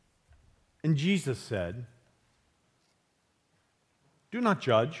And Jesus said, "Do not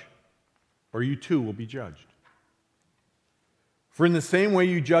judge, or you too will be judged. For in the same way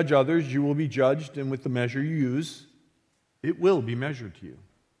you judge others, you will be judged, and with the measure you use, it will be measured to you.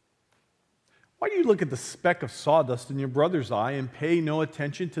 Why do you look at the speck of sawdust in your brother's eye and pay no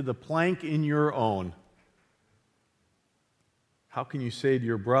attention to the plank in your own? How can you say to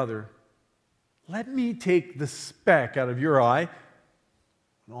your brother, 'Let me take the speck out of your eye,'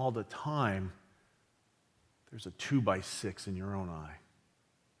 and all the time there's a 2x6 in your own eye?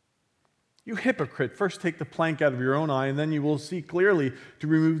 You hypocrite, first take the plank out of your own eye, and then you will see clearly to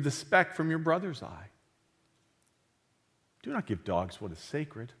remove the speck from your brother's eye. Do not give dogs what is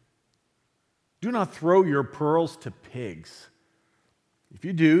sacred. Do not throw your pearls to pigs. If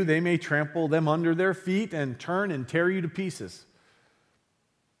you do, they may trample them under their feet and turn and tear you to pieces.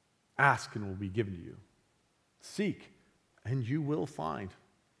 Ask and it will be given to you. Seek and you will find.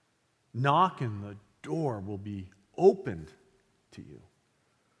 Knock and the door will be opened to you.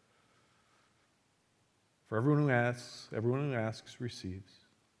 For everyone who asks receives.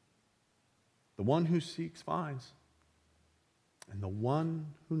 The one who seeks finds. And the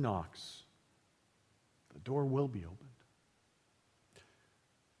one who knocks, the door will be opened.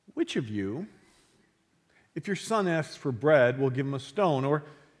 Which of you, if your son asks for bread, will give him a stone? Or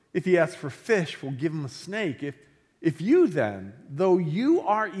if he asks for fish, will give him a snake? If you then, though you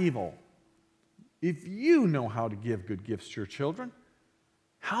are evil, if you know how to give good gifts to your children,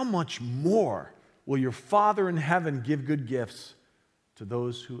 how much more will your Father in heaven give good gifts to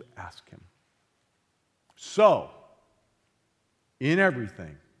those who ask him? So, in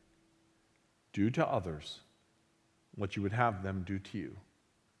everything, do to others what you would have them do to you.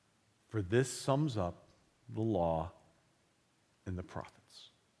 For this sums up the law and the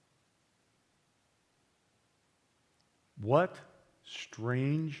prophets. What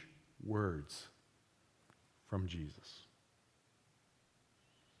strange words from Jesus.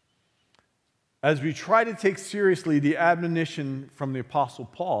 As we try to take seriously the admonition from the Apostle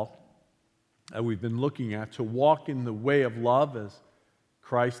Paul that we've been looking at to walk in the way of love as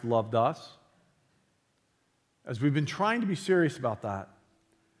Christ loved us, as we've been trying to be serious about that,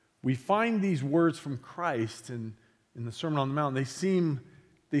 we find these words from Christ in the Sermon on the Mount. They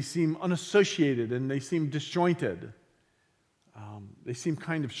seem unassociated and they seem disjointed. They seem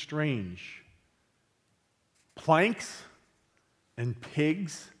kind of strange. Planks and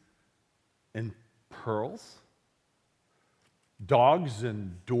pigs and pearls, dogs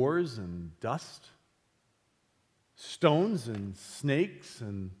and doors and dust, stones and snakes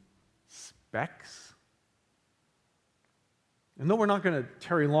and specks. And though we're not going to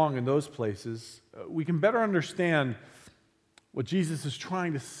tarry long in those places, we can better understand what Jesus is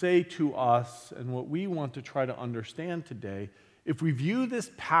trying to say to us and what we want to try to understand today if we view this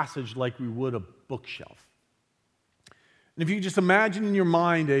passage like we would a bookshelf. And if you just imagine in your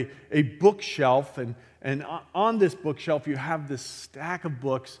mind a bookshelf, and on this bookshelf you have this stack of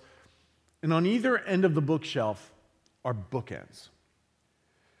books, and on either end of the bookshelf are bookends.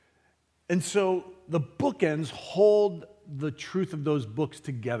 And so the bookends hold the truth of those books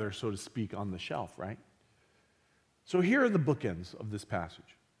together, so to speak, on the shelf, right? So here are the bookends of this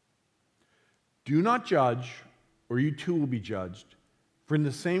passage. Do not judge, or you too will be judged. For in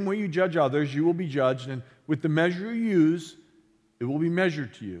the same way you judge others, you will be judged, and with the measure you use, it will be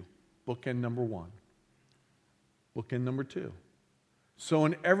measured to you. Bookend number one. Bookend number two. So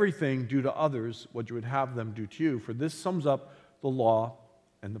in everything, do to others what you would have them do to you, for this sums up the law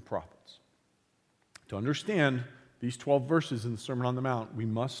and the prophets. To understand these 12 verses in the Sermon on the Mount, we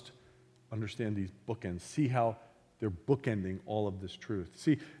must understand these bookends, see how they're bookending all of this truth.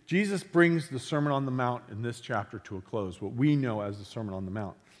 See, Jesus brings the Sermon on the Mount in this chapter to a close, what we know as the Sermon on the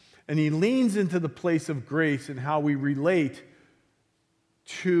Mount. And he leans into the place of grace and how we relate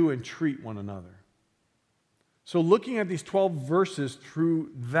to and treat one another. So looking at these 12 verses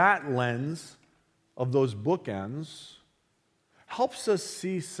through that lens of those bookends helps us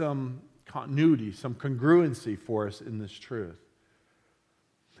see some continuity, some congruency for us in this truth.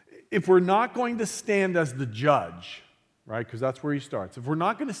 If we're not going to stand as the judge, right, because that's where he starts. If we're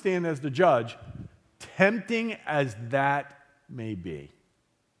not going to stand as the judge, tempting as that may be,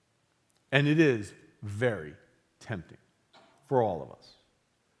 and it is very tempting for all of us.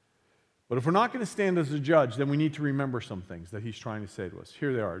 But if we're not going to stand as a judge, then we need to remember some things that he's trying to say to us.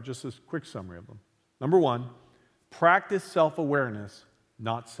 Here they are, just a quick summary of them. Number one, practice self-awareness,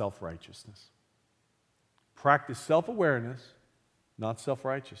 not self-righteousness. Practice self-awareness, not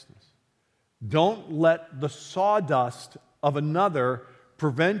self-righteousness. Don't let the sawdust of another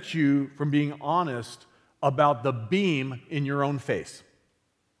prevent you from being honest about the beam in your own face.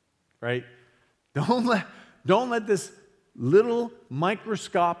 right? Don't let this little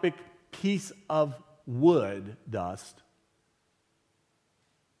microscopic piece of wood dust,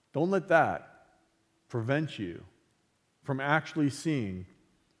 don't let that prevent you from actually seeing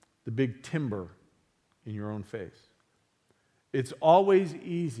the big timber in your own face. It's always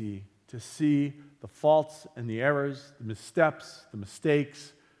easy to see the faults and the errors, the missteps, the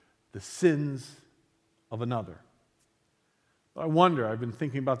mistakes, the sins of another. I wonder, I've been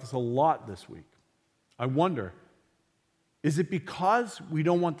thinking about this a lot this week. I wonder, is it because we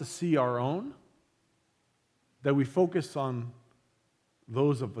don't want to see our own that we focus on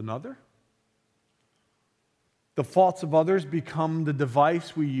those of another? The faults of others become the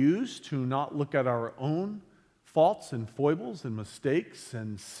device we use to not look at our own faults and foibles and mistakes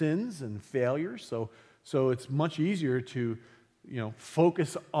and sins and failures. So it's much easier to,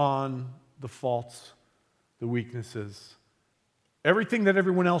 focus on the faults, the weaknesses, everything that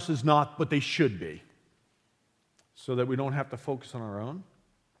everyone else is not, but they should be, so that we don't have to focus on our own.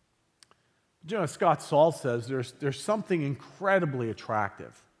 Scott Saul says there's something incredibly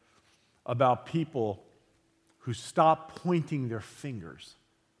attractive about people who stop pointing their fingers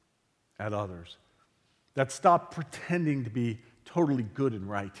at others, that stop pretending to be totally good and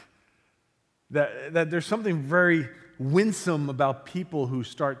right. That there's something very winsome about people who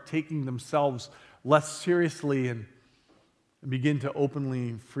start taking themselves less seriously and begin to openly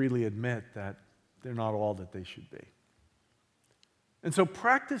and freely admit that they're not all that they should be. And so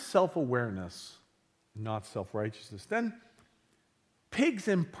practice self-awareness, not self-righteousness. Then pigs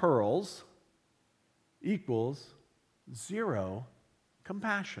and pearls equals zero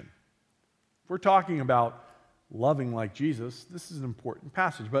compassion. If we're talking about loving like Jesus, this is an important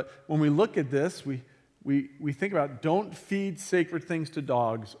passage. But when we look at this, we think about don't feed sacred things to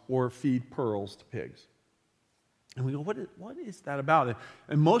dogs or feed pearls to pigs. And we go, what is that about?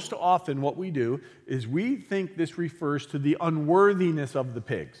 And most often what we do is we think this refers to the unworthiness of the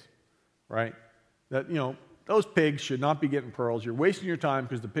pigs, right? That, those pigs should not be getting pearls. You're wasting your time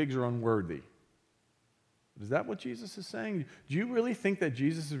because the pigs are unworthy. Is that what Jesus is saying? Do you really think that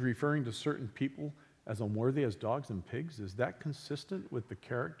Jesus is referring to certain people as unworthy as dogs and pigs? Is that consistent with the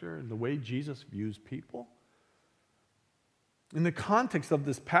character and the way Jesus views people? In the context of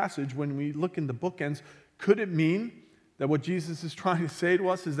this passage, when we look in the bookends, could it mean that what Jesus is trying to say to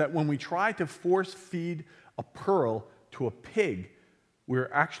us is that when we try to force feed a pearl to a pig, we're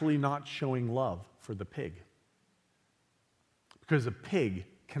actually not showing love for the pig? Because a pig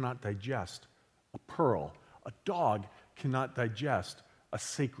cannot digest a pearl. A dog cannot digest a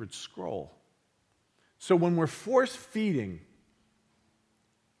sacred scroll. So when we're force feeding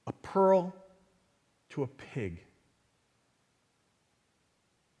a pearl to a pig,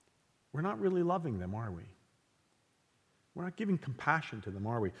 we're not really loving them, are we? We're not giving compassion to them,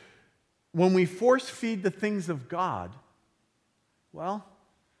 are we? When we force feed the things of God, well,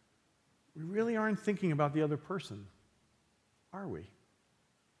 we really aren't thinking about the other person, are we?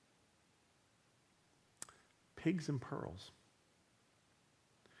 Pigs and pearls.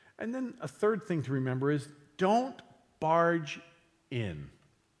 And then a third thing to remember is don't barge in.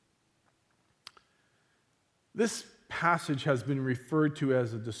 This passage has been referred to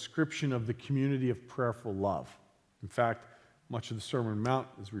as a description of the community of prayerful love. In fact, much of the Sermon on the Mount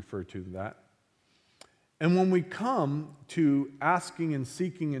is referred to that. And when we come to asking and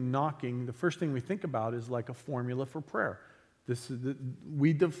seeking and knocking, the first thing we think about is like a formula for prayer.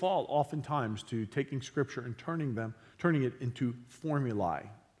 We default oftentimes to taking Scripture and turning it into formulae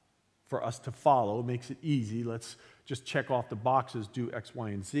for us to follow. It makes it easy. Let's just check off the boxes, do X, Y,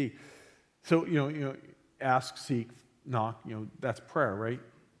 and Z. So, ask, seek, knock, that's prayer, right?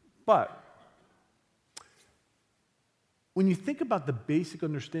 But when you think about the basic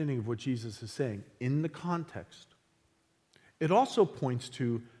understanding of what Jesus is saying in the context, it also points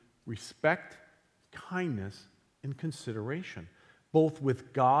to respect, kindness, and consideration, both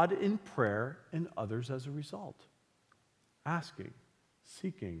with God in prayer and others as a result. Asking,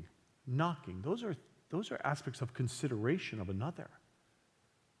 seeking, knocking, those are aspects of consideration of another.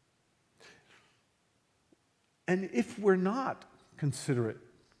 And if we're not considerate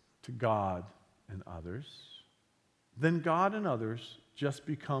to God and others, then God and others just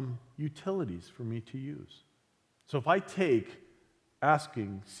become utilities for me to use. So if I take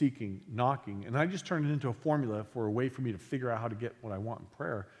asking, seeking, knocking, and I just turn it into a formula for a way for me to figure out how to get what I want in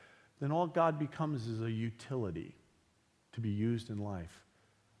prayer, then all God becomes is a utility to be used in life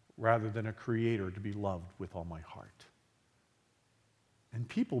rather than a creator to be loved with all my heart. And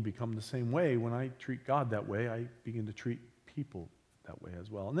people become the same way. When I treat God that way, I begin to treat people that way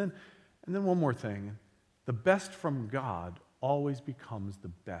as well. And then one more thing. The best from God always becomes the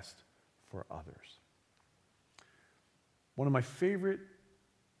best for others. One of my favorite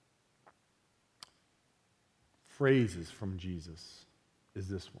phrases from Jesus is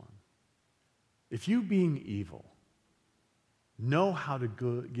this one. If you, being evil, know how to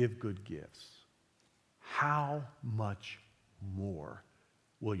give good gifts, how much more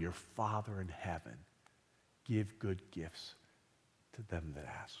will your Father in heaven give good gifts to them that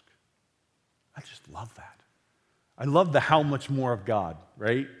ask? I just love that. I love the how much more of God,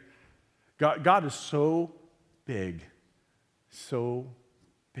 right? God is so big, so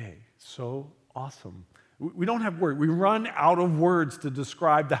awesome. We don't have words. We run out of words to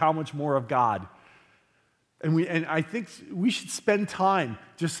describe the how much more of God. And I think we should spend time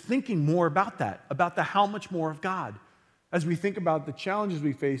just thinking more about that, about the how much more of God, as we think about the challenges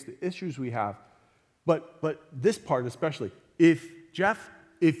we face, the issues we have. But this part especially, if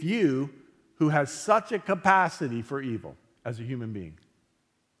you, who has such a capacity for evil as a human being,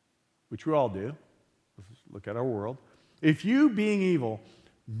 which we all do, let's look at our world, if you, being evil,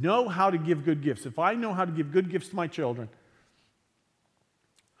 know how to give good gifts, if I know how to give good gifts to my children,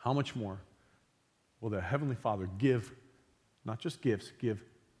 how much more will the Heavenly Father give, not just gifts, give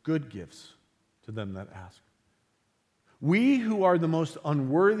good gifts to them that ask? We who are the most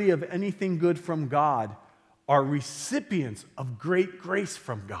unworthy of anything good from God are recipients of great grace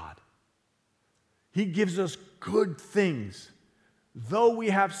from God. He gives us good things, though we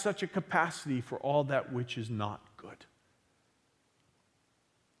have such a capacity for all that which is not good.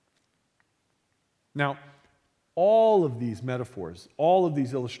 Now, all of these metaphors, all of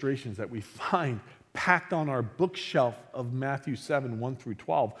these illustrations that we find packed on our bookshelf of Matthew 7, 1 through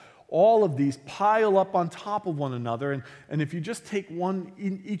 12, all of these pile up on top of one another. And if you just take one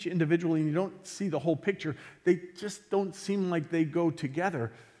each individually and you don't see the whole picture, they just don't seem like they go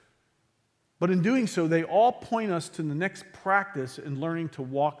together. But in doing so, they all point us to the next practice in learning to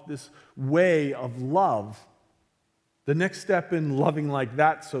walk this way of love, the next step in loving like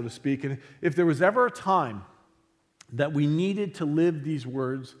that, so to speak. And if there was ever a time that we needed to live these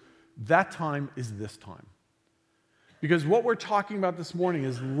words, that time is this time. Because what we're talking about this morning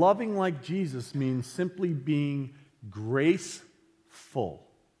is loving like Jesus means simply being graceful.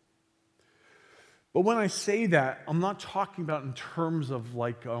 But when I say that, I'm not talking about in terms of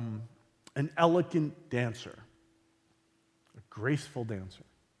like an elegant dancer, a graceful dancer.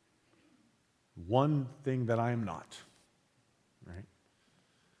 One thing that I am not, right?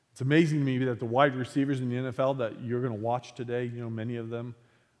 It's amazing to me that the wide receivers in the NFL that you're going to watch today, many of them,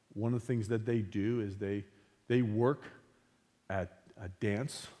 one of the things that they do is they work at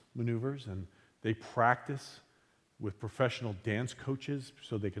dance maneuvers and they practice with professional dance coaches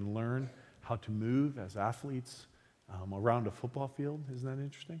so they can learn how to move as athletes around a football field. Isn't that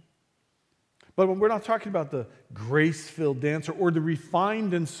interesting? But we're not talking about the grace-filled dancer or the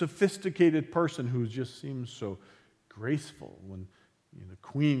refined and sophisticated person who just seems so graceful. When the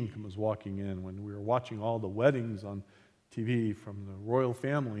Queen comes walking in, when we were watching all the weddings on TV from the royal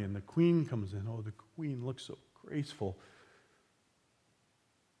family, and the Queen comes in, the Queen looks so graceful.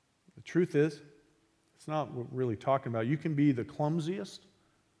 The truth is, it's not what we're really talking about. You can be the clumsiest,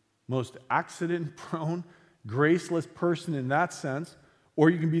 most accident-prone, graceless person in that sense, or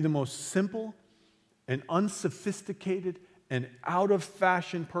you can be the most simple and unsophisticated and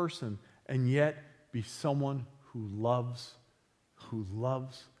out-of-fashion person, and yet be someone who loves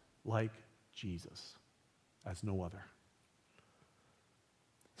like Jesus as no other.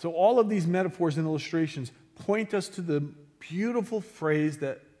 So all of these metaphors and illustrations point us to the beautiful phrase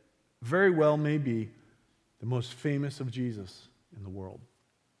that very well may be the most famous of Jesus in the world.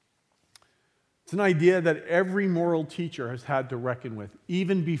 It's an idea that every moral teacher has had to reckon with,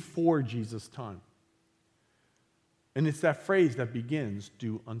 even before Jesus' time. And it's that phrase that begins,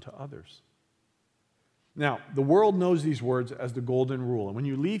 do unto others. Now, the world knows these words as the golden rule. And when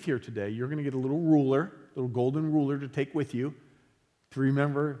you leave here today, you're going to get a little golden ruler to take with you to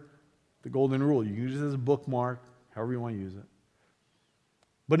remember the golden rule. You can use it as a bookmark, however you want to use it.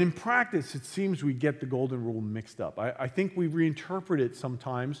 But in practice, it seems we get the golden rule mixed up. I think we reinterpret it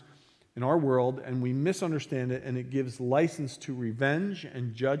sometimes in our world, and we misunderstand it, and it gives license to revenge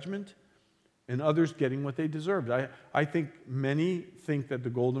and judgment and others getting what they deserved. I think many think that the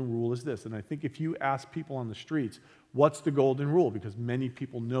golden rule is this, and I think if you ask people on the streets, what's the golden rule? Because many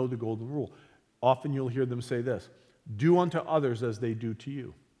people know the golden rule. Often you'll hear them say this, do unto others as they do to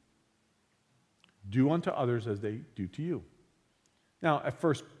you. Do unto others as they do to you. Now, at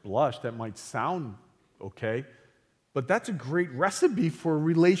first blush, that might sound okay, but that's a great recipe for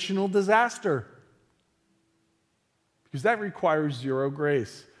relational disaster. Because that requires zero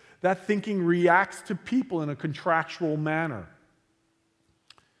grace. That thinking reacts to people in a contractual manner.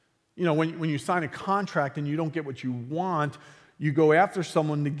 when you sign a contract and you don't get what you want, you go after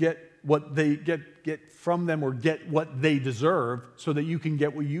someone to get what they get from them or get what they deserve so that you can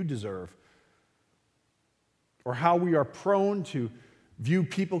get what you deserve. Or how we are prone to view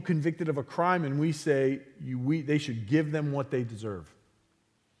people convicted of a crime and we say they should give them what they deserve.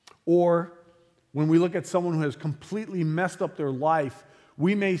 Or when we look at someone who has completely messed up their life,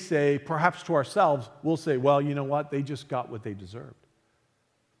 we may say, perhaps to ourselves, we'll say, well, you know what? They just got what they deserved.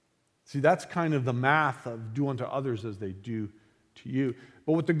 See, that's kind of the math of do unto others as they do to you.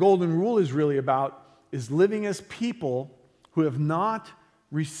 But what the golden rule is really about is living as people who have not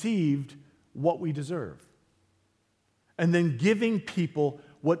received what we deserve. And then giving people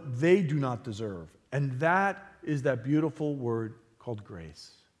what they do not deserve. And that is that beautiful word called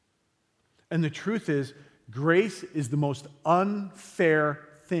grace. And the truth is, grace is the most unfair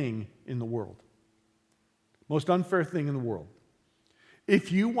thing in the world. Most unfair thing in the world.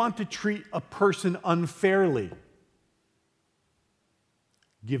 If you want to treat a person unfairly,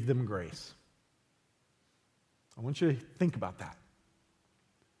 give them grace. I want you to think about that.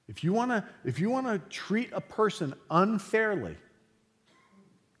 If you want to treat a person unfairly,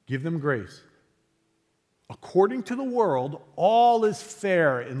 give them grace. According to the world, all is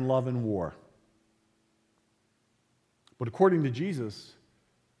fair in love and war. But according to Jesus,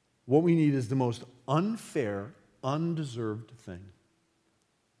 what we need is the most unfair, undeserved thing: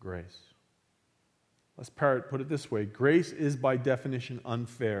 grace. Let's put it this way. Grace is by definition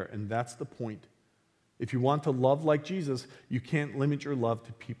unfair, and that's the point. If you want to love like Jesus, you can't limit your love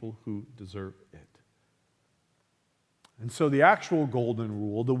to people who deserve it. And so the actual golden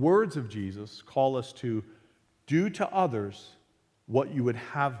rule, the words of Jesus, call us to do to others what you would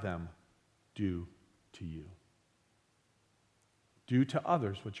have them do to you. Do to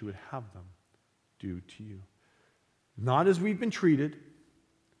others what you would have them do to you. Not as we've been treated,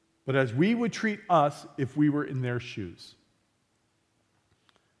 but as we would treat us if we were in their shoes.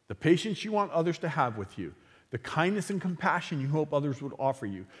 The patience you want others to have with you, the kindness and compassion you hope others would offer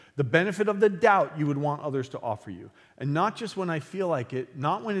you, the benefit of the doubt you would want others to offer you. And not just when I feel like it,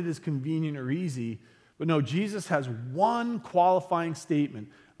 not when it is convenient or easy, but no, Jesus has one qualifying statement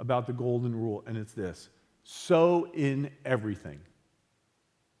about the golden rule, and it's this: so in everything.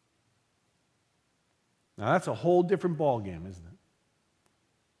 Now that's a whole different ballgame, isn't it?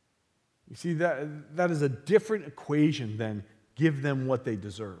 You see, that is a different equation than give them what they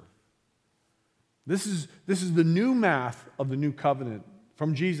deserve. This is the new math of the new covenant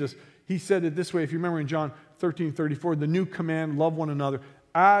from Jesus. He said it this way, if you remember in John 13:34, the new command, love one another.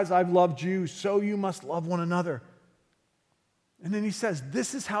 As I've loved you, so you must love one another. And then he says,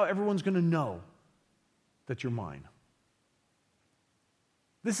 this is how everyone's going to know that you're mine.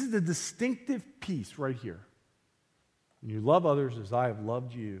 This is the distinctive piece right here. When you love others as I have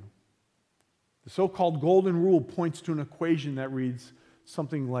loved you. The so-called golden rule points to an equation that reads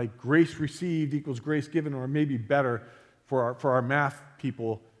something like grace received equals grace given, or maybe better for our math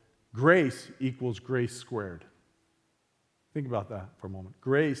people, grace equals grace squared. Think about that for a moment.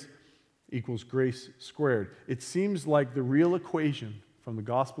 Grace equals grace squared. It seems like the real equation from the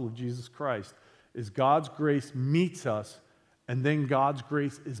gospel of Jesus Christ is God's grace meets us, and then God's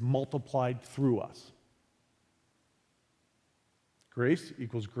grace is multiplied through us. Grace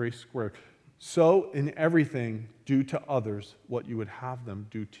equals grace squared. So in everything, do to others what you would have them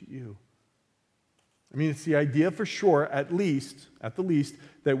do to you. I mean, it's the idea for sure, at the least,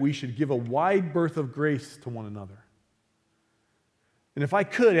 that we should give a wide berth of grace to one another. And if I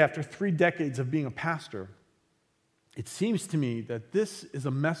could, after 3 decades of being a pastor, it seems to me that this is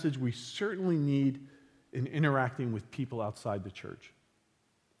a message we certainly need in interacting with people outside the church.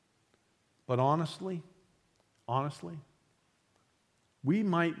 But honestly, we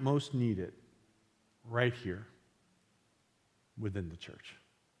might most need it right here within the church.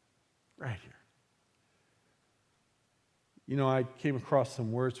 Right here. You know, I came across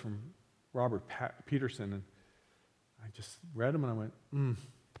some words from Robert Peterson, and I just read them and I went,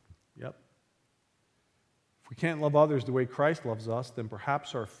 yep. If we can't love others the way Christ loves us, then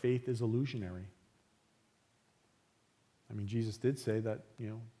perhaps our faith is illusionary. I mean, Jesus did say that,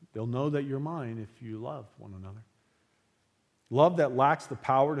 they'll know that you're mine if you love one another. Love that lacks the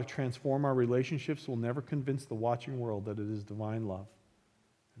power to transform our relationships will never convince the watching world that it is divine love,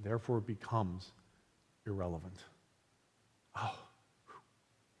 and therefore it becomes irrelevant. Oh.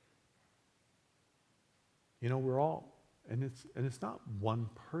 We're all, and it's not one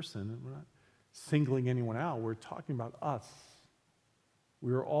person, and we're not singling anyone out, we're talking about us.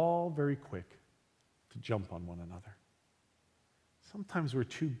 We are all very quick to jump on one another. Sometimes we're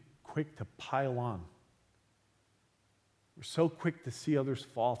too quick to pile on. We're so quick to see others'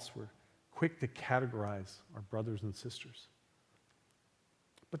 faults. We're quick to categorize our brothers and sisters.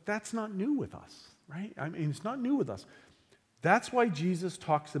 But that's not new with us, right? I mean, it's not new with us. That's why Jesus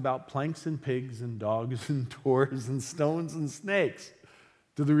talks about planks and pigs and dogs and doors and stones and snakes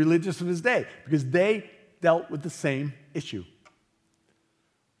to the religious of his day, because they dealt with the same issue.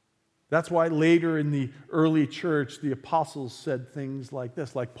 That's why later in the early church, the apostles said things like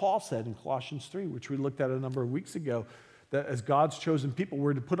this, like Paul said in Colossians 3, which we looked at a number of weeks ago, that as God's chosen people,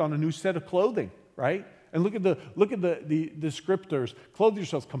 we're to put on a new set of clothing, right? And look at the descriptors. Clothe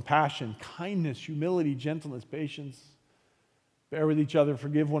yourselves: compassion, kindness, humility, gentleness, patience. Bear with each other,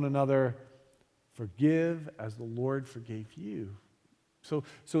 forgive one another. Forgive as the Lord forgave you. So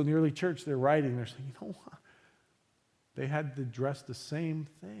in the early church, they're writing, they're saying, you know what? They had to dress the same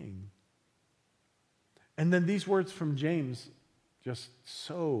thing. And then these words from James just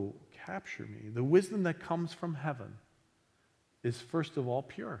so capture me. The wisdom that comes from heaven is first of all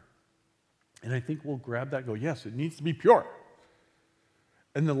pure. And I think we'll grab that and go, yes, it needs to be pure.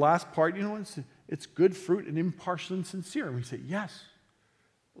 And the last part, you know, it's good fruit and impartial and sincere. And we say, yes.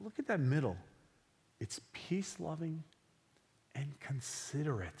 But look at that middle. It's peace-loving and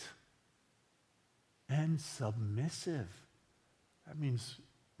considerate and submissive. That means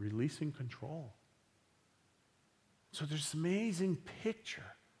releasing control. So there's this amazing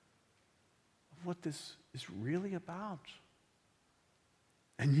picture of what this is really about.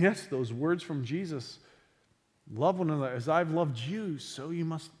 And yes, those words from Jesus, love one another. As I've loved you, so you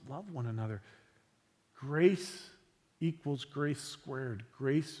must love one another. Grace equals grace squared.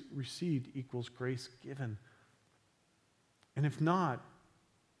 Grace received equals grace given. And if not,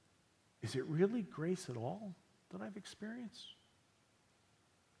 is it really grace at all that I've experienced?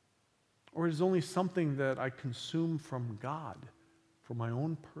 Or is it only something that I consume from God for my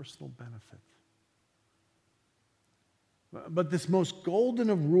own personal benefit? But this most golden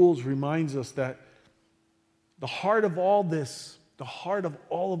of rules reminds us that the heart of all this, the heart of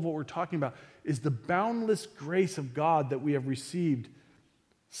all of what we're talking about, is the boundless grace of God that we have received.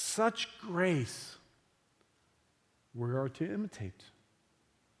 Such grace we are to imitate.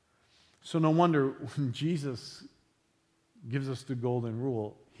 So no wonder when Jesus gives us the golden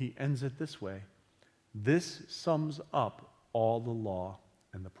rule, he ends it this way. This sums up all the law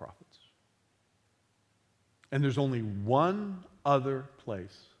and the prophets. And there's only one other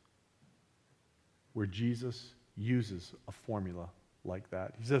place where Jesus uses a formula like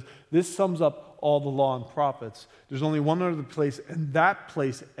that. He says, this sums up all the law and prophets. There's only one other place, and that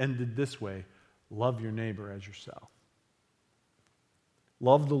place ended this way. Love your neighbor as yourself.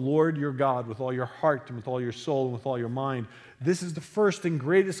 Love the Lord your God with all your heart and with all your soul and with all your mind. This is the first and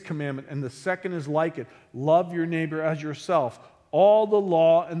greatest commandment, and the second is like it. Love your neighbor as yourself. All the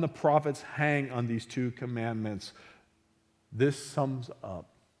law and the prophets hang on these two commandments. This sums up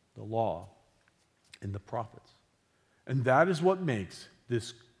the law and the prophets. And that is what makes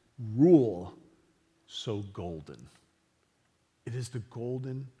this rule so golden. It is the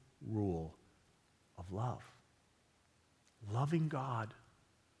golden rule of love. Loving God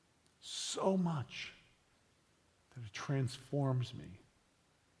so much that it transforms me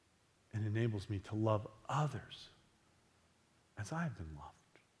and enables me to love others as I have been loved.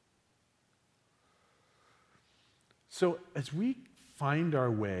 So as we find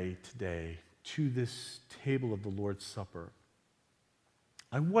our way today to this table of the Lord's Supper,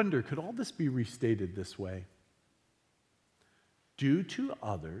 I wonder, could all this be restated this way? Do to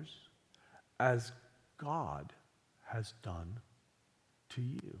others as God has done to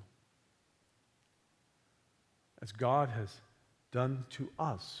you. As God has done to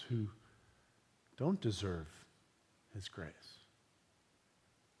us who don't deserve his grace.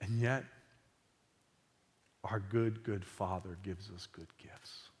 And yet, our good, good Father gives us good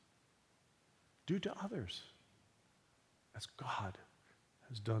gifts. Do to others as God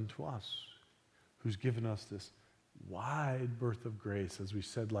has done to us, who's given us this wide berth of grace. As we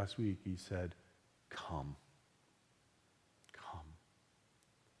said last week, he said, come. Come.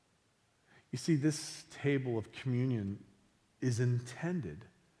 You see, this table of communion is intended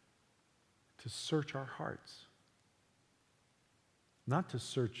to search our hearts. Not to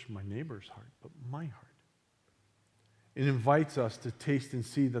search my neighbor's heart, but my heart. It invites us to taste and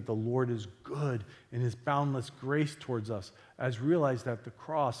see that the Lord is good in his boundless grace towards us. As realized at the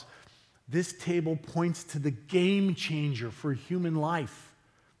cross, this table points to the game changer for human life.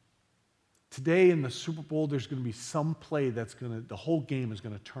 Today in the Super Bowl, there's going to be some play the whole game is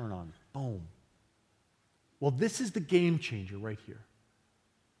going to turn on. Boom. Well, this is the game changer right here.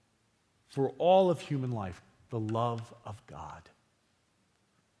 For all of human life, the love of God.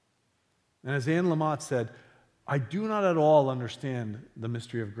 And as Anne Lamott said, I do not at all understand the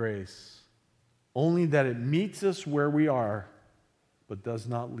mystery of grace, only that it meets us where we are, but does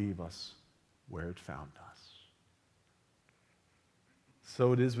not leave us where it found us.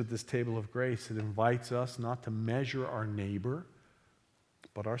 So it is with this table of grace. It invites us not to measure our neighbor,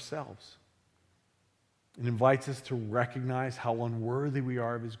 but ourselves. It invites us to recognize how unworthy we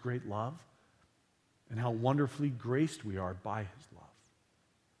are of his great love and how wonderfully graced we are by his love.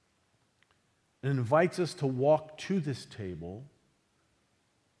 It invites us to walk to this table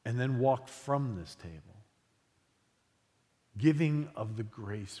and then walk from this table, giving of the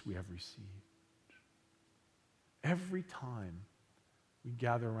grace we have received. Every time we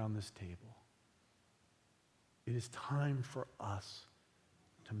gather around this table, it is time for us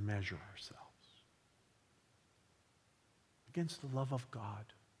to measure ourselves against the love of God.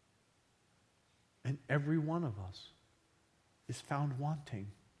 And every one of us is found wanting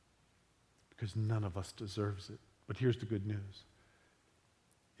because none of us deserves it. But here's the good news.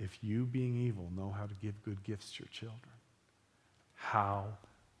 If you, being evil, know how to give good gifts to your children, how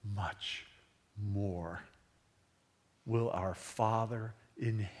much more will our Father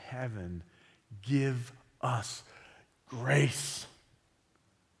in heaven give us grace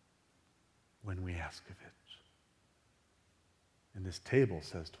when we ask of it? And this table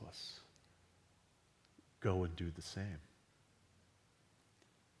says to us, go and do the same.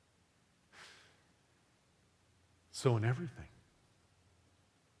 So in everything,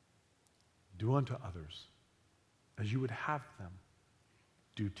 do unto others as you would have them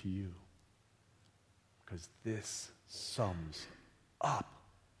do to you. Because this sums up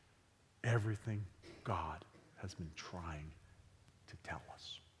everything God has been trying to tell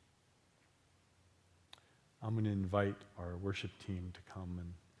us. I'm going to invite our worship team to come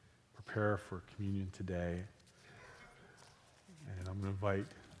and prepare for communion today. And I'm going to invite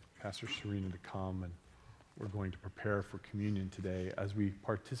Pastor Serena to come, and we're going to prepare for communion today. As we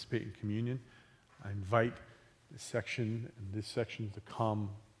participate in communion, I invite this section and this section to come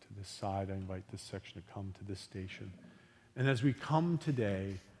to this side. I invite this section to come to this station. And as we come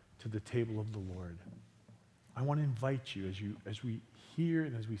today to the table of the Lord, I want to invite you as we hear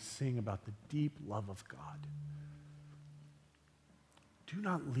and as we sing about the deep love of God, do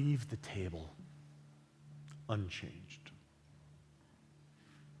not leave the table unchanged.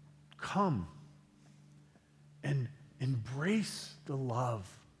 Come and embrace the love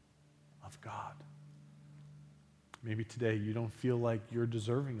of God. Maybe today you don't feel like you're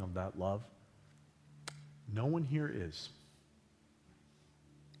deserving of that love. No one here is.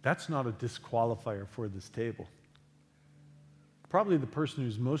 That's not a disqualifier for this table. Probably the person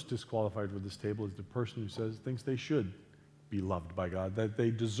who's most disqualified for this table is the person who thinks they should be loved by God, that they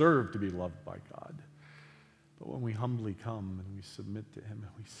deserve to be loved by God. But when we humbly come and we submit to him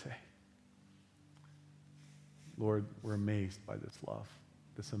and we say, Lord, we're amazed by this love,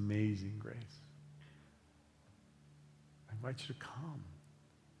 this amazing grace. I invite you to come.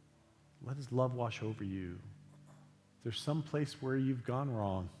 Let his love wash over you. If there's some place where you've gone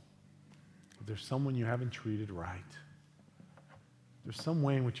wrong, if there's someone you haven't treated right, there's some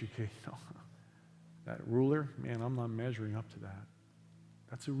way in which you can, that ruler, man, I'm not measuring up to that.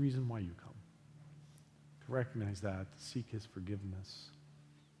 That's the reason why you come. To recognize that, to seek his forgiveness,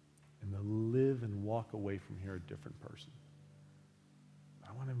 and to live and walk away from here a different person.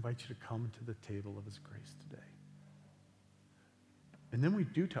 I want to invite you to come to the table of his grace today. And then we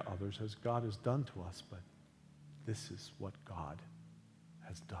do to others as God has done to us, but this is what God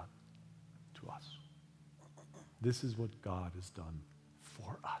has done to us. This is what God has done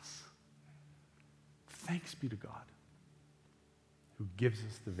for us. Thanks be to God who gives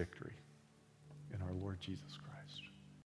us the victory in our Lord Jesus Christ.